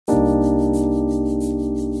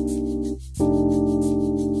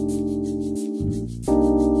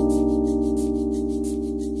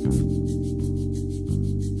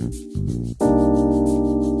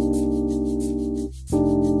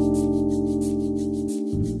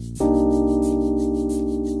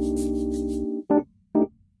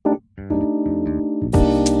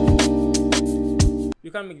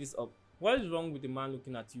can't make this up. What is wrong with the man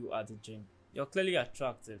looking at you at the gym? You're clearly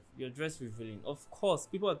attractive. Your dress revealing. Of course,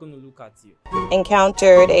 people are going to look at you.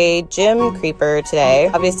 Encountered a gym creeper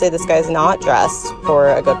today. Obviously, this guy's not dressed for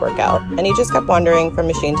a good workout. And he just kept wandering from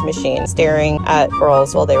machine to machine, staring at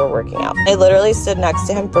girls while they were working out. I literally stood next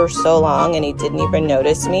to him for so long and he didn't even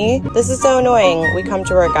notice me. This is so annoying. We come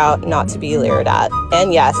to work out not to be leered at.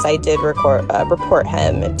 And yes, I did report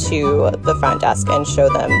him to the front desk and show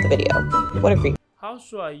them the video. What a creep. How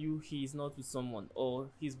sure are you he is not with someone,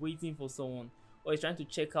 or he's waiting for someone, or he's trying to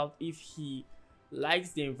check out if he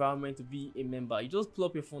likes the environment to be a member? You just pull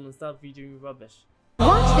up your phone and start videoing rubbish.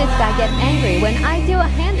 Watch this guy get angry when I do a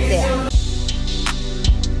handstand.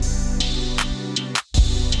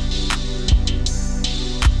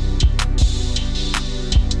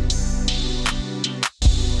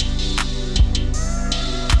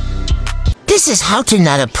 This is how to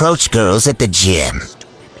not approach girls at the gym.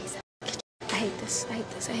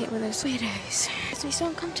 I hate when there's sweet eyes. It makes me so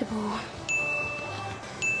uncomfortable.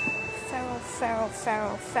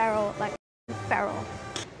 Feral, like feral.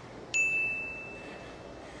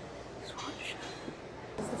 Swatch.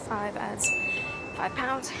 The 5 adds 5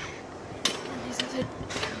 pounds. And these are the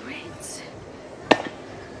weights.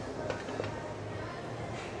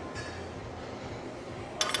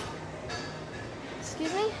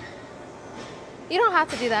 Excuse me? You don't have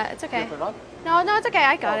to do that. It's okay. No, it's okay.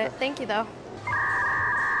 I got it. Thank you, though.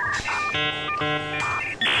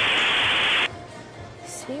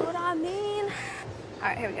 See what I mean?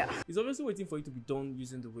 Alright, here we go. He's obviously waiting for you to be done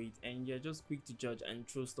using the weight, and you're just quick to judge and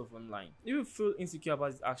throw stuff online. If you feel insecure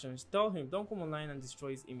about his actions, tell him. Don't come online and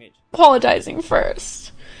destroy his image. Apologizing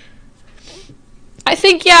first. I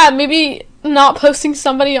think, yeah, maybe not posting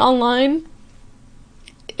somebody online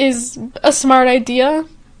is a smart idea.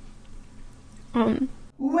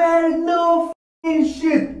 Well, no f***ing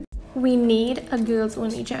shit. We need a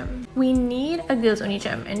girls-only gym. We need a girls-only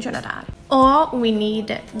gym in Trinidad. Or we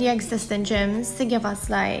need the existing gyms to give us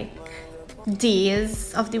like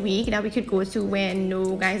days of the week that we could go to where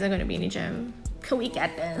no guys are going to be in the gym. Can we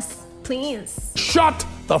get this? Please. Shut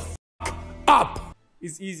the f*** up!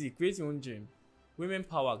 It's easy. Create your own gym. Women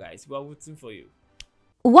power, guys. We are rooting for you.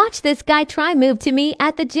 Watch this guy try move to me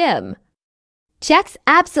at the gym. Checks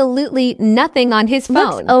absolutely nothing on his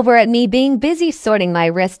phone. Looks over at me being busy sorting my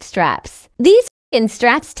wrist straps. These f***ing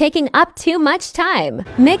straps taking up too much time.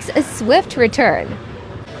 Makes a swift return.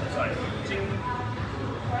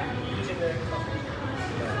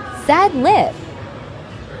 Sad lip.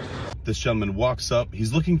 This gentleman walks up,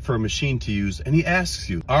 he's looking for a machine to use, and he asks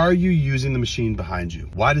you, are you using the machine behind you?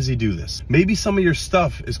 Why does he do this? Maybe some of your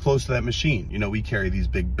stuff is close to that machine. You know, we carry these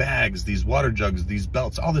big bags, these water jugs, these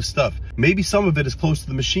belts, all this stuff. Maybe some of it is close to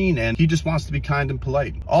the machine and he just wants to be kind and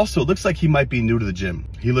polite. Also, it looks like he might be new to the gym.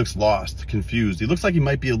 He looks lost, confused. He looks like he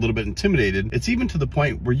might be a little bit intimidated. It's even to the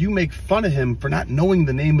point where you make fun of him for not knowing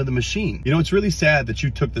the name of the machine. You know, it's really sad that you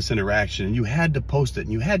took this interaction and you had to post it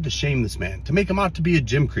and you had to shame this man to make him out to be a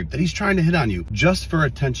gym creep, that he's trying to hit on you just for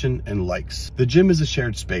attention and likes. The gym is a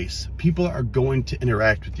shared space. People are going to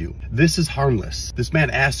interact with you. This is harmless. This man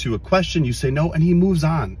asks you a question, you say no, and he moves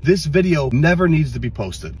on. This video never needs to be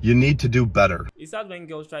posted. You need to do better. It's sad when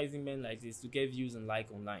girls try using men like this to get views and like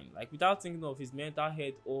online, like without thinking of his mental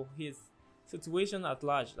health or his situation at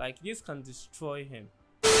large. Like, this can destroy him.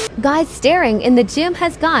 Guys staring in the gym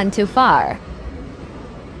has gone too far.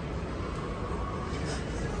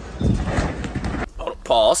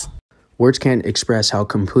 Pause. Words can't express how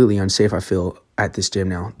completely unsafe I feel at this gym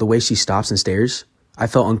now. The way she stops and stares, I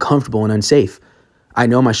felt uncomfortable and unsafe. I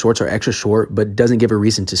know my shorts are extra short, but doesn't give a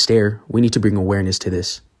reason to stare. We need to bring awareness to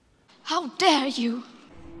this. How dare you?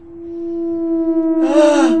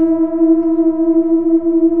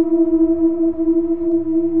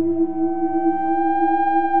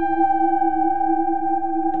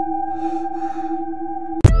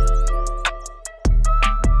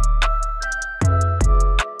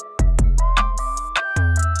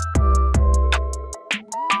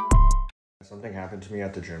 Something happened to me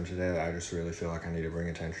at the gym today that I just really feel like I need to bring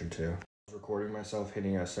attention to. I was recording myself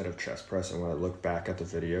hitting a set of chest press, and when I look back at the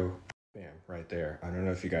video, bam, right there. I don't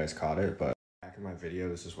know if you guys caught it, but back in my video,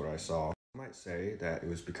 this is what I saw. I might say that it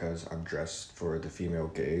was because I'm dressed for the female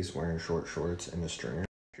gaze, wearing short shorts and a stringer. I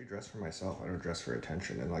actually dress for myself. I don't dress for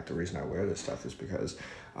attention, and like the reason I wear this stuff is because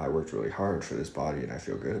I worked really hard for this body and I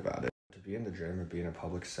feel good about it. To be in the gym and be in a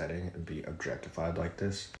public setting and be objectified like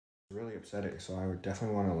this, really upsetting. So I would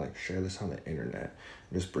definitely want to like share this on the internet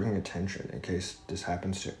and just bring attention in case this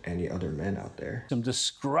happens to any other men out there. Some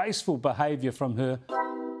disgraceful behavior from her.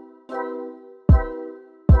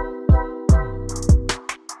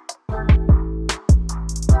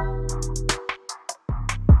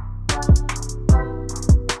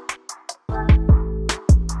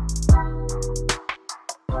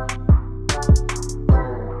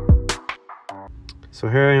 So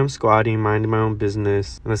here I am squatting, minding my own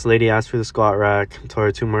business, and this lady asked for the squat rack, told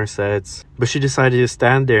her 2 more sets, but she decided to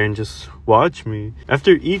stand there and just watch me.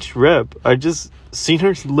 After each rep, I just seen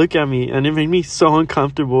her look at me, and it made me so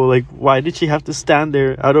uncomfortable. Like, why did she have to stand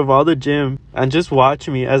there out of all the gym and just watch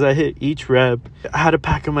me as I hit each rep? I had to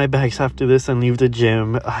pack up my bags after this and leave the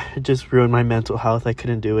gym. It just ruined my mental health. I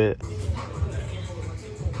couldn't do it.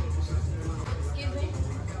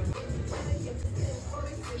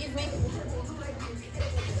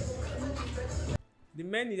 The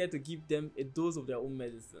men needed to give them a dose of their own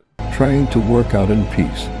medicine. Trying to work out in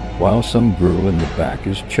peace, while some girl in the back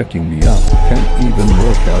is checking me out. Can't even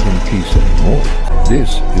work out in peace anymore.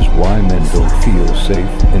 This is why men don't feel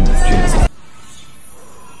safe in the gym.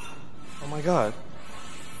 Oh my god.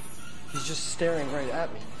 He's just staring right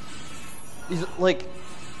at me. He's like,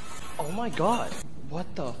 oh my god. What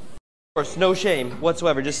the f? First, no shame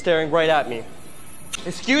whatsoever, just staring right at me.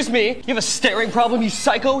 Excuse me? You have a staring problem, you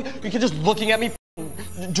psycho? You're just looking at me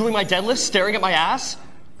doing my deadlifts, staring at my ass?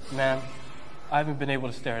 Man, I haven't been able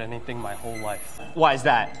to stare at anything my whole life. Why is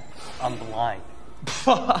that? I'm blind.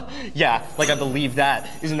 Yeah, like I believe that.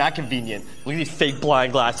 Isn't that convenient? Look at these fake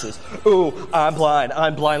blind glasses. Ooh, I'm blind,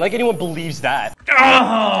 I'm blind. Like anyone believes that.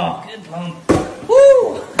 Oh, good one.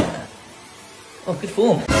 Woo! Oh, good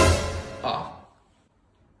form. Ah,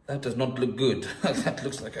 that does not look good. That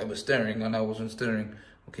looks like I was staring and I wasn't staring.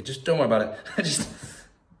 Okay, just don't worry about it.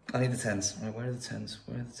 I need the 10s. Right, where are the 10s?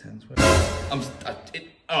 Where are the 10s?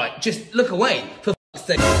 Alright, just look away, for f***'s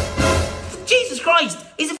sake. Jesus Christ!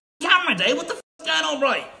 It's a camera day, what the f***'s going on?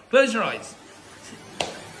 Right, close your eyes.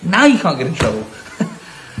 Now you can't get in trouble.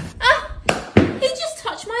 He just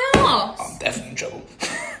touched my arse. I'm definitely in trouble.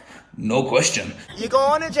 No question. You're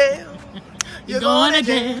going to jail. You're going to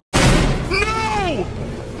jail. No!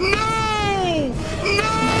 No!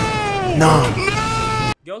 No! No!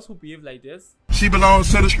 Girls who behave like this, She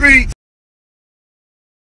belongs to the streets.